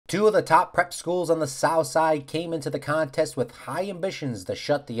Two of the top prep schools on the south side came into the contest with high ambitions to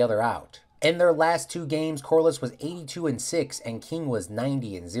shut the other out. In their last two games, Corliss was 82-6 and King was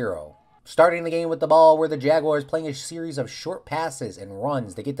 90-0. Starting the game with the ball were the Jaguars, playing a series of short passes and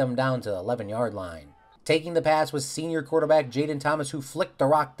runs to get them down to the 11-yard line. Taking the pass was senior quarterback Jaden Thomas, who flicked the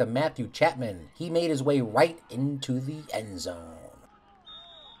rock to Matthew Chapman. He made his way right into the end zone.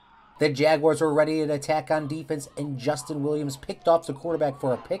 The Jaguars were ready to attack on defense, and Justin Williams picked off the quarterback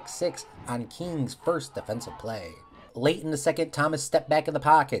for a pick six on King's first defensive play. Late in the second, Thomas stepped back in the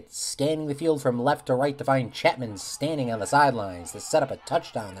pocket, scanning the field from left to right to find Chapman standing on the sidelines to set up a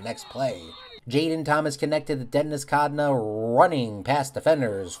touchdown the next play. Jaden Thomas connected to Dennis Kodna, running past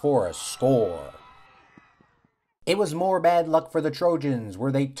defenders for a score. It was more bad luck for the Trojans,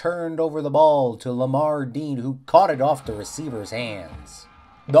 where they turned over the ball to Lamar Dean, who caught it off the receiver's hands.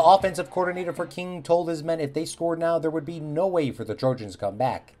 The offensive coordinator for King told his men if they scored now, there would be no way for the Trojans to come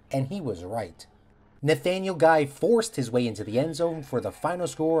back, and he was right. Nathaniel Guy forced his way into the end zone for the final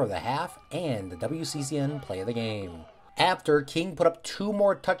score of the half and the WCCN play of the game. After, King put up two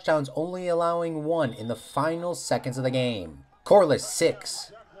more touchdowns, only allowing one in the final seconds of the game. Corliss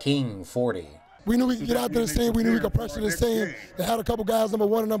 6, King 40. We knew we could get out there this team. We knew we could pressure this team. They had a couple guys, number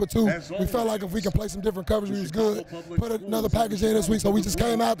 1 and number 2. We felt like if we could play some different coverage, we was good. Put another package in this week, so we just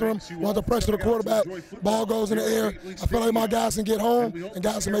came after him. Wanted to pressure the quarterback. Ball goes in the air. I feel like my guys can get home and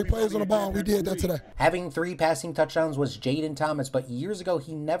guys can make plays on the ball. We did that today. Having 3 passing touchdowns was Jaden Thomas, but years ago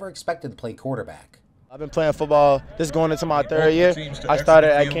he never expected to play quarterback. I've been playing football. This is going into my 3rd year. I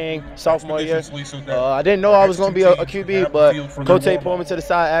started at King sophomore year. I didn't know I was going to be a QB, but Coach pulled me to the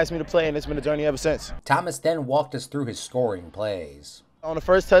side, asked me to play, and it's been a journey ever since. Thomas then walked us through his scoring plays. On the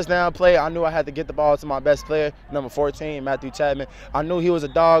first touchdown play, I knew I had to get the ball to my best player, number 14, Matthew Chapman. I knew he was a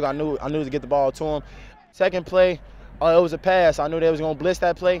dog. I knew to get the ball to him. Second play, it was a pass. I knew they was going to blitz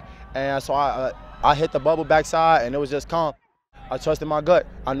that play, and so I hit the bubble backside, and it was just calm. I trusted my gut.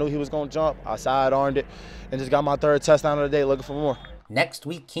 I knew he was going to jump. I sidearmed it and just got my 3rd touchdown of the day, looking for more. Next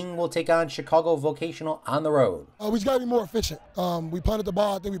week, King will take on Chicago Vocational on the road. We just got to be more efficient. We punted the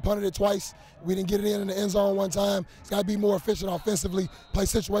ball. I think we punted it twice. We didn't get it in the end zone one time. It's got to be more efficient offensively, play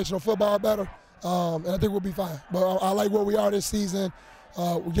situational football better, and I think we'll be fine. But I like where we are this season.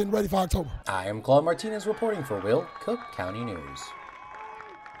 We're getting ready for October. I am Claude Martinez reporting for Will Cook County News.